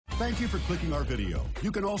Thank you for clicking our video.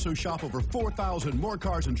 You can also shop over 4,000 more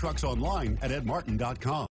cars and trucks online at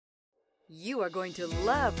edmartin.com. You are going to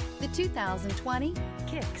love the 2020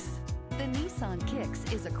 Kicks. The Nissan Kicks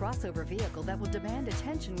is a crossover vehicle that will demand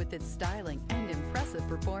attention with its styling and impressive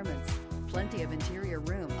performance. Plenty of interior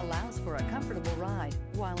room allows for a comfortable ride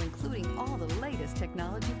while including all the latest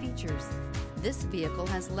technology features. This vehicle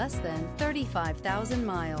has less than 35,000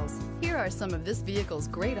 miles. Here are some of this vehicle's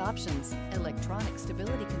great options: electronic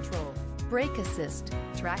stability control, brake assist,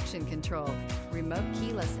 traction control, remote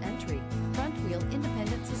keyless entry, front wheel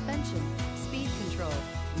independent suspension, speed control,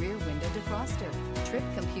 rear window defroster, trip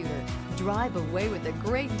computer. Drive away with a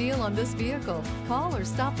great deal on this vehicle. Call or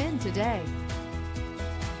stop in today.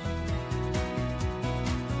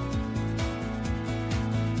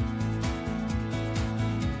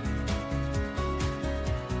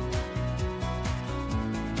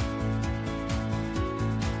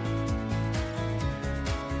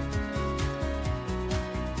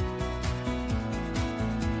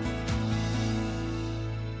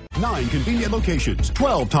 Nine convenient locations,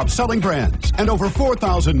 12 top-selling brands, and over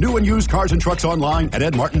 4,000 new and used cars and trucks online at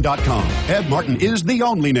edmartin.com. Ed Martin is the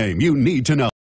only name you need to know.